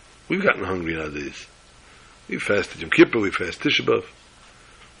 we've gotten hungry nowadays. We fasted Yom Kippur, we fast Tisha B'Av.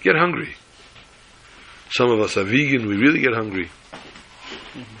 Get hungry. Some of us are vegan, we really get hungry.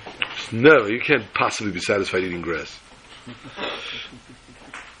 No, you can't possibly be satisfied eating grass.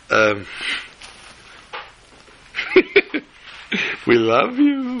 We love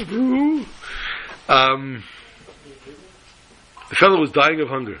you, boo. The fellow was dying of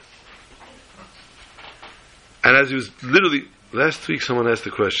hunger. And as he was literally, last week someone asked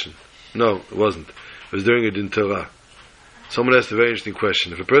a question. No, it wasn't. It was during a Din Torah. Someone asked a very interesting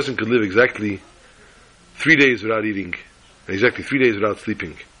question. If a person could live exactly 3 days without eating, and exactly 3 days without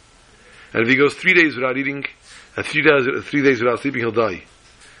sleeping, and if he goes 3 days without eating, and 3 days without sleeping, he'll die.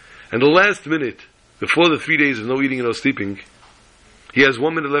 And the last minute, before the 3 days of no eating and no sleeping, he has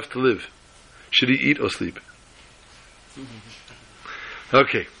 1 minute left to live. Should he eat or sleep?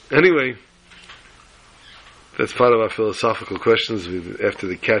 Okay. Anyway, that's part of our philosophical questions. After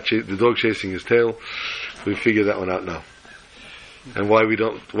the dog chasing his tail, we figure that one out now. and why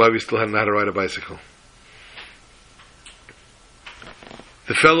we still hadn't had to ride a bicycle.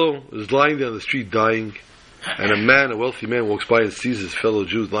 The fellow is lying there on the street dying, and a wealthy man, walks by and sees his fellow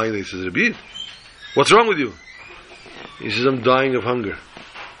Jews lying there. He says, Rabbi, what's wrong with you? He says, I'm dying of hunger.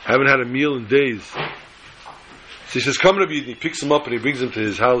 I haven't had a meal in days. So he says, come Rabbi, and he picks him up and he brings him to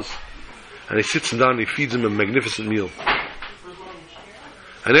his house, and he sits him down and he feeds him a magnificent meal.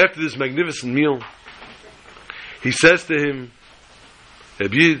 And after this magnificent meal, he says to him,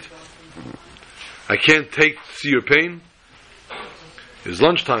 Abid, I can't see your pain. It was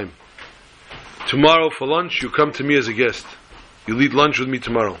lunchtime. Tomorrow for lunch, you come to me as a guest. You'll eat lunch with me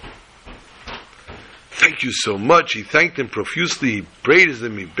tomorrow. Thank you so much. He thanked him profusely. He praised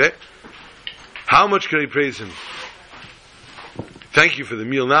him. How much can I praise him? Thank you for the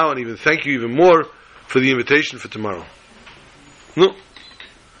meal now, and even thank you even more for the invitation for tomorrow. No.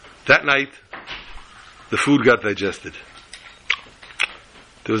 That night, the food got digested.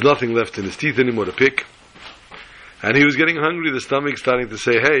 There was nothing left in his teeth anymore to pick. And he was getting hungry. The stomach starting to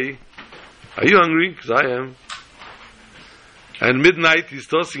say, hey, are you hungry? Because I am. And midnight, he's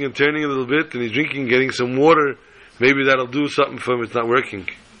tossing and turning a little bit, and he's drinking, getting some water. Maybe that'll do something for him. It's not working.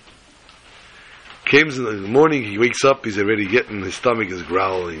 Comes in the morning, he wakes up, he's already getting, his stomach is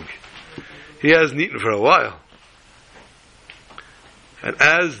growling. He hasn't eaten for a while. And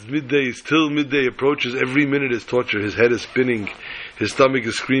as midday approaches, every minute is torture. His head is spinning, his stomach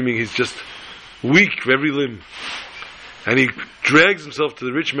is screaming, he's just weak for every limb. And he drags himself to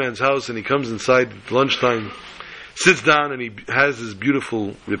the rich man's house, and he comes inside at lunchtime, sits down, and he has his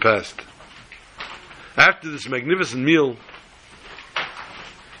beautiful repast. After this magnificent meal,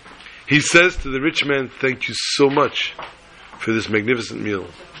 he says to the rich man, thank you so much for this magnificent meal.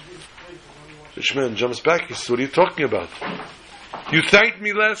 The rich man jumps back, he says, what are you talking about? You thanked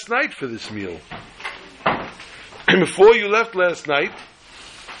me last night for this meal. Before you left last night,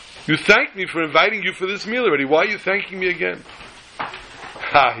 you thanked me for inviting you for this meal already. Why are you thanking me again?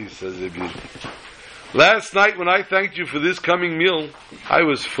 He says, last night when I thanked you for this coming meal, I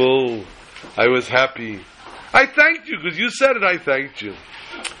was full. I was happy. I thanked you because you said it, I thanked you.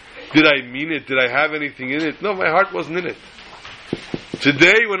 Did I mean it? Did I have anything in it? No, my heart wasn't in it.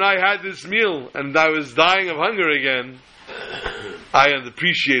 Today when I had this meal and I was dying of hunger again, I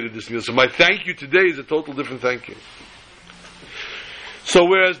appreciated this meal. So my thank you today is a total different thank you. So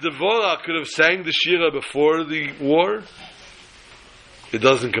whereas Devorah could have sang the Shira before the war, it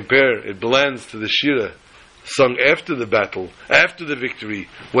doesn't compare. It blends to the Shira sung after the battle, after the victory,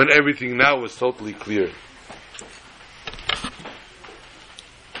 when everything now was totally clear.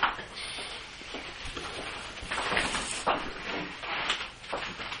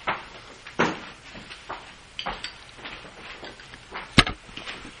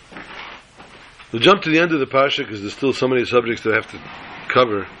 We'll jump to the end of the parsha because there's still so many subjects that I have to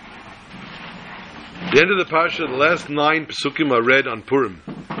cover. The end of the parsha, the last 9 pesukim are read on Purim.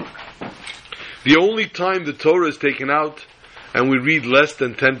 The only time the Torah is taken out and we read less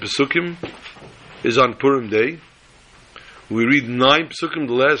than 10 pesukim is on Purim day. We read 9 pesukim,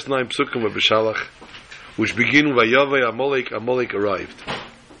 the last 9 pesukim of Beshalach, which begin Vayavai Amalek. Amalek arrived.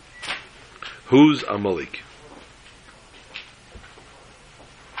 Who's Amalek?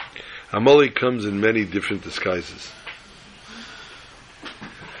 Amalek comes in many different disguises.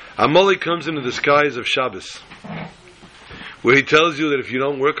 Amalek comes in the disguise of Shabbos, where he tells you that if you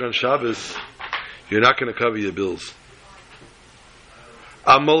don't work on Shabbos, you're not going to cover your bills.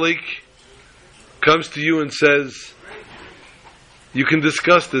 Amalek comes to you and says, you can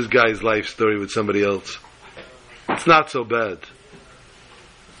discuss this guy's life story with somebody else. It's not so bad.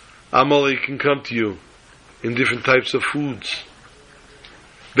 Amalek can come to you in different types of foods.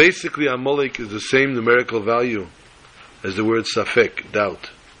 Basically, Amalek is the same numerical value as the word Safek, doubt.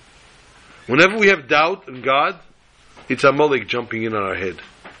 Whenever we have doubt in God, it's Amalek jumping in on our head.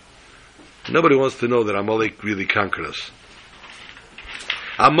 Nobody wants to know that Amalek really conquered us.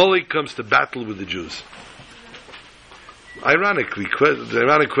 Amalek comes to battle with the Jews. Ironically, the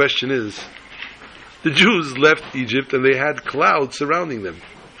ironic question is, the Jews left Egypt and they had clouds surrounding them.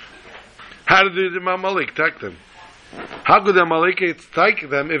 How did Amalek attack them? How could the Amalekites attack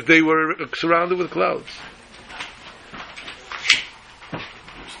them if they were surrounded with clouds?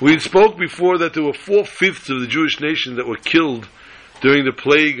 We spoke before that there were 4/5 of the Jewish nation that were killed during the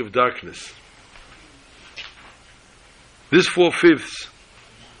plague of darkness. This 4/5,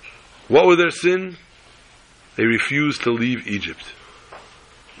 what were their sin? They refused to leave Egypt.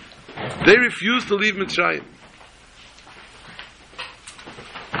 They refused to leave Mitzrayim.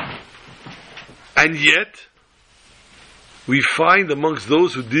 And yet, we find amongst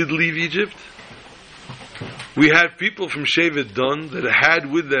those who did leave Egypt, we had people from Shevet Dan that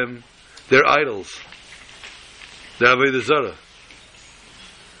had with them their idols, their Avodah Zarah.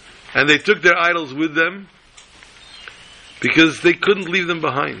 And they took their idols with them because they couldn't leave them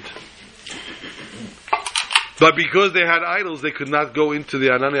behind. But because they had idols, they could not go into the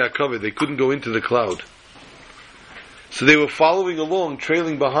Ananei HaKavod. They couldn't go into the cloud. So they were following along,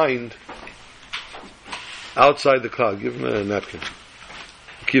 trailing behind, outside the cloud. Give him a napkin.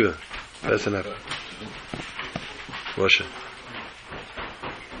 Kiva, that's a napkin. Wash it.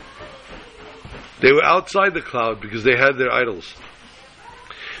 They were outside the cloud because they had their idols.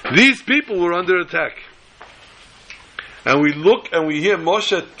 These people were under attack. And we look and we hear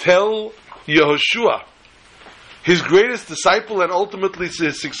Moshe tell Yehoshua, his greatest disciple and ultimately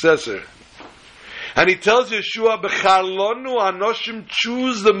his successor. And he tells Yeshua, B'chalonu anoshim,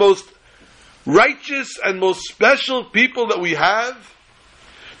 choose the most righteous and most special people that we have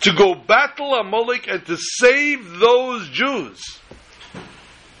to go battle Amalek and to save those Jews.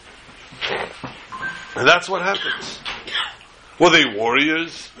 And that's what happens. Were they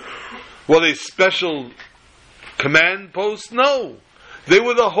warriors? Were they special command posts? No. They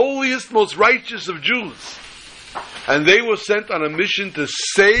were the holiest, most righteous of Jews. And they were sent on a mission to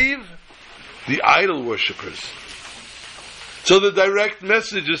save the idol worshippers. So the direct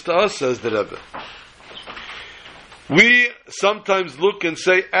message is to us, says the Rebbe. We sometimes look and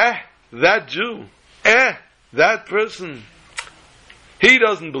say, that Jew, that person, he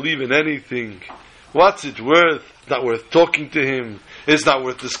doesn't believe in anything. What's it worth? It's not worth talking to him. It's not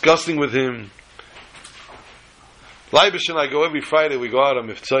worth discussing with him. Leibish and I go every Friday, we go out on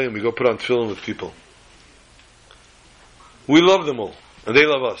Mivtzayim, we go put on tefillin with people. We love them all, and they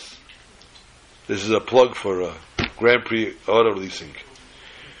love us. This is a plug for Grand Prix auto leasing.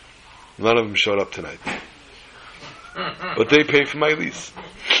 None of them showed up tonight. But they pay for my lease.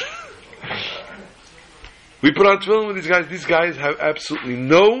 We put on tefillin with these guys. These guys have absolutely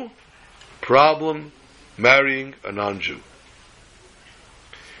no problem marrying a non-Jew.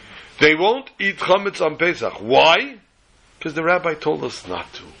 They won't eat chametz on Pesach. Why? Because the rabbi told us not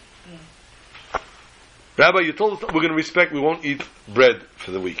to. Rabbi, you told us we're going to respect, we won't eat bread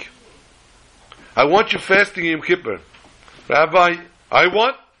for the week. I want you fasting Yom Kippur. Rabbi, I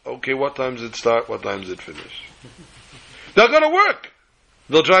want. Okay, what time does it start? What time does it finish? They're going to work.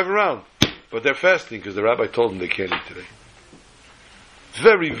 They'll drive around. But they're fasting because the rabbi told them they can't eat today.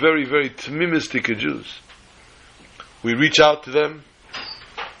 Very, very, very tmimistic Jews. We reach out to them.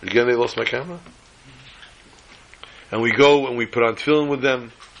 Again, they lost my camera. And we go and we put on tefillin with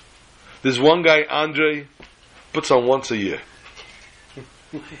them. There's one guy, Andre, puts on once a year.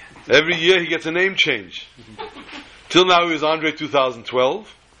 Every year he gets a name change. Till now he was Andre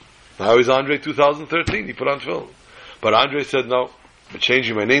 2012. Now he's Andre 2013. He put on tefillin. But Andre said, no, I'm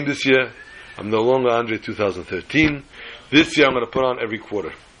changing my name this year. I'm no longer Andre 2013. This year I'm going to put on every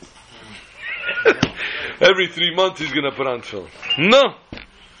quarter. Every 3 months he's going to put on tefillin. No!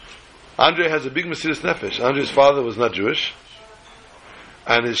 Andre has a big Mesiras Nefesh. Andre's father was not Jewish.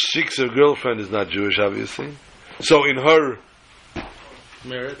 And his shiksa girlfriend is not Jewish, obviously. So in her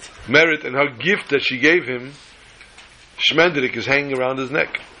merit and her gift that she gave him, Shmendrik is hanging around his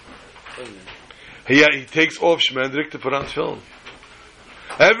neck. He takes off Shmendrik to put on tefillin.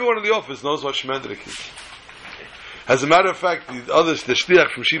 Everyone in the office knows what Shmendrik is. As a matter of fact, the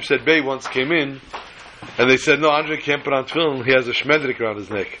shliach from Sheepshead Bay once came in, and they said, no, Andre can't put on tefillin, he has a Shmendrik around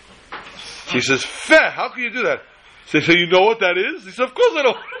his neck. He says, how can you do that? They say, you know what that is? He said, of course I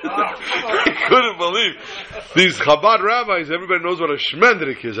know. He couldn't believe. These Chabad rabbis, everybody knows what a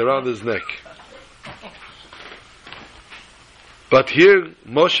shmendrik is around his neck. But here,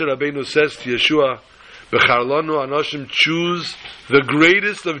 Moshe Rabbeinu says to Yeshua, B'charlanu anoshim, choose the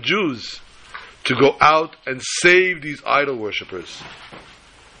greatest of Jews to go out and save these idol worshippers.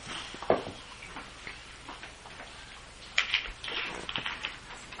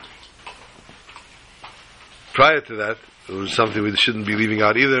 Prior to that, it was something we shouldn't be leaving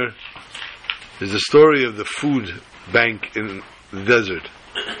out either, is the story of the food bank in the desert.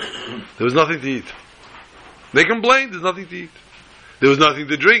 There was nothing to eat. They complained, there's nothing to eat. There was nothing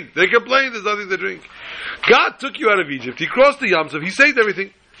to drink. They complained, there's nothing to drink. God took you out of Egypt. He crossed the Yam Suf. He saved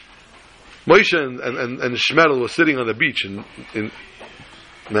everything. Moshe and Shmuel were sitting on the beach in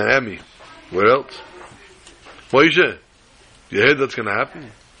Miami. Where else? Moshe, you heard that's going to happen?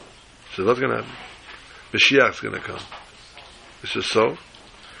 He said, what's going to happen? Mashiach's going to come. He says, so?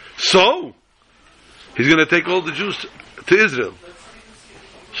 So? He's going to take all the Jews to Israel.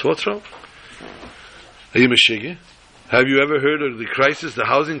 So what's wrong? Are you Mashiach? Have you ever heard of the crisis, the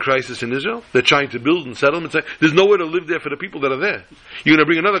housing crisis in Israel? They're trying to build and settlements. There's nowhere to live there for the people that are there. You're going to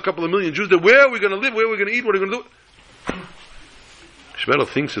bring another couple of million Jews there. Where are we going to live? Where are we going to eat? What are we going to do? Shmuel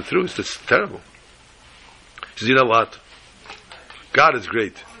thinks it through. It's terrible. He says, you know what? God is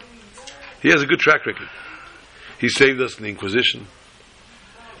great. He has a good track record. He saved us in the Inquisition.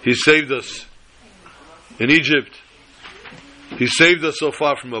 He saved us in Egypt. He saved us so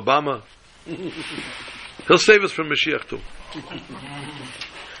far from Obama. He'll save us from Mashiach too.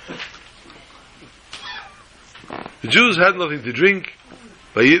 The Jews had nothing to drink.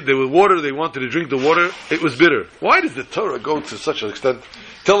 There was water, they wanted to drink the water. It was bitter. Why does the Torah go to such an extent?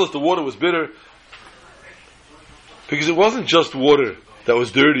 Tell us the water was bitter. Because it wasn't just water that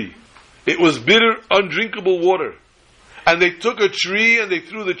was dirty. It was bitter, undrinkable water. And they took a tree and they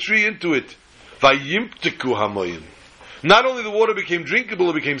threw the tree into it. Vayimteku hamoyim. Not only the water became drinkable,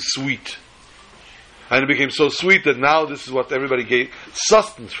 it became sweet. And it became so sweet that now this is what everybody gave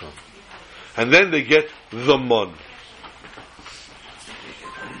sustenance from. And then they get the mun.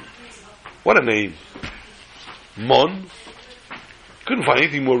 What a name. Mun. Couldn't find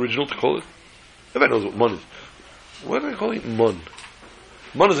anything more original to call it. Everybody knows what mun is. Why do they call it mun?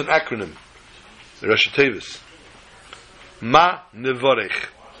 Mun is an acronym. The Rashi Tevis. Ma nevorech.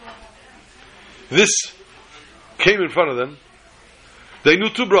 This came in front of them. They knew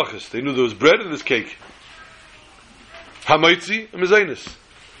two brachas. They knew there was bread and there's cake. Hamaitzi and mezainis.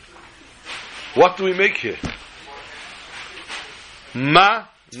 What do we make here? Ma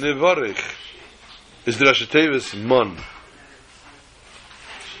nevorech is the Rashi Tevis mun.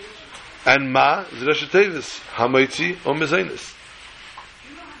 And ma is the Rashi Tevis hamaitzi or mezainis.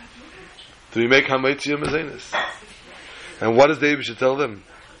 Do we make hamaitzi or mezainis? And what does David should tell them?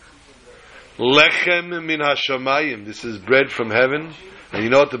 Lechem min hashamayim. This is bread from heaven. And you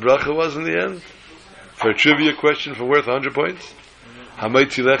know what the bracha was in the end? For a trivia question for worth 100 points?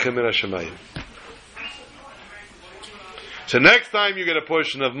 Hamaitzi lechem min hashamayim. So next time you get a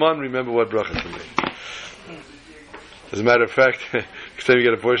portion of man, remember what bracha to make. As a matter of fact, next time you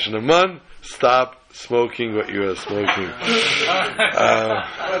get a portion of man, stop smoking what you are smoking. Put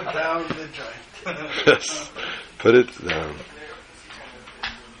down the joint. Yes, put it down.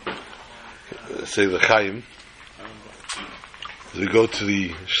 Say the Chaim. As we go to the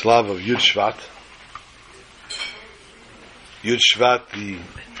Shlav of Yud Shvat. Yud Shvat, the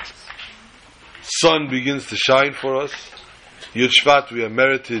sun begins to shine for us. Yud Shvat, we are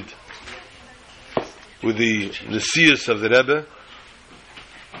merited with the Nesius of the Rebbe,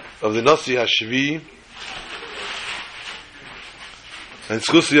 of the Nasi HaShvi, and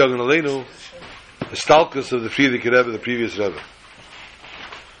Tzchusi Yagun Aleinu, the Stalkus of the Frierdiker Rebbe, the previous Rebbe.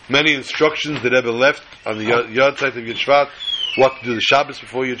 Many instructions the Rebbe left on the Yad side of Yud Shvat, what to do the Shabbos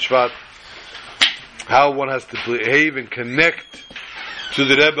before Yud Shvat, how one has to behave and connect to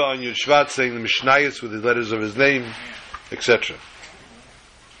the Rebbe on Yud Shvat, saying the Mishnayos with the letters of his name, etc.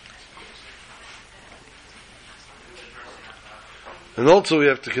 And also we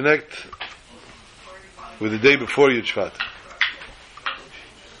have to connect with the day before Yud Shvat.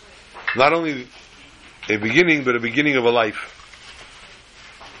 Not only a beginning, but a beginning of a life.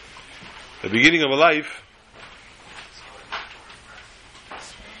 The beginning of a life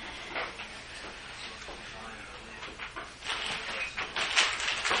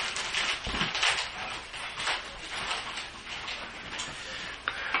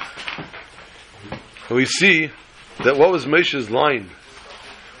and we see that what was Moshe's line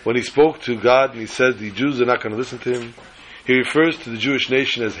when he spoke to God and he said the Jews are not going to listen to him. He refers to the Jewish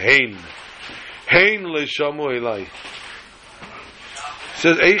nation as Hein. Hein le'shamu elai. He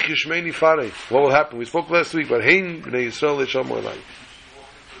says, Eich yishmeini farei. What will happen? We spoke last week about Hein b'nei Yisrael le'shamu elai.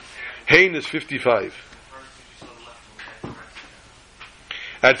 Hein is 55.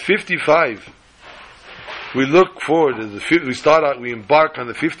 At 55, we look forward, we embark on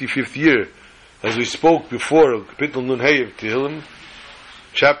the 55th year, as we spoke before of Kapitel Nun Hey of Tehillim,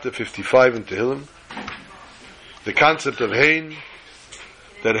 chapter 55 in Tehillim, the concept of Hein,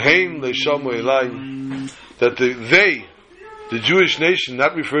 that Hein le'shamu elai, that the Jewish nation,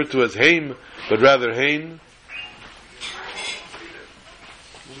 not referred to as Haim, but rather Hein,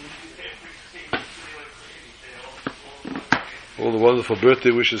 all the wonderful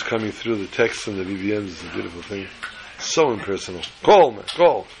birthday wishes coming through the texts and the VBMs is a beautiful thing. So impersonal. Call, man,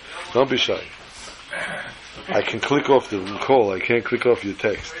 call. Don't be shy. I can click off the call, I can't click off your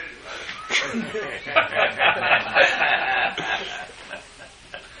text.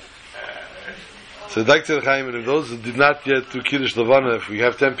 So Dr. Chaim, and if those who did not yet do Kiddush Levana, if we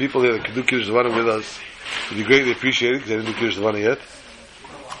have 10 people here that can do Kiddush Levana with us, it would be greatly appreciated, because I didn't do Kiddush Levana yet.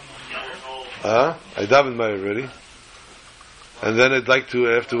 I davened by already. and then I'd like to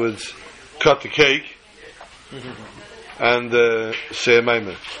afterwards cut the cake and say a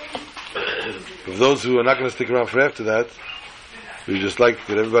maimer. For those who are not going to stick around for after that, we just like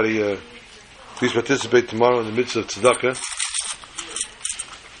that everybody please participate tomorrow in the midst of tzedakah.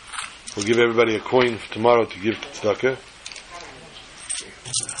 We'll give everybody a coin tomorrow to give to tzedakah.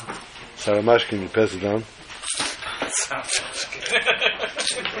 Sarah Mash, can you pass it down?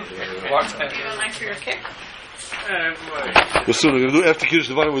 We'll soon. We're going to do after Kiddush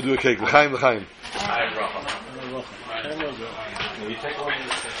Levanim. We'll do a cake. L'chaim, l'chaim.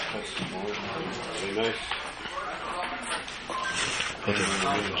 Very nice.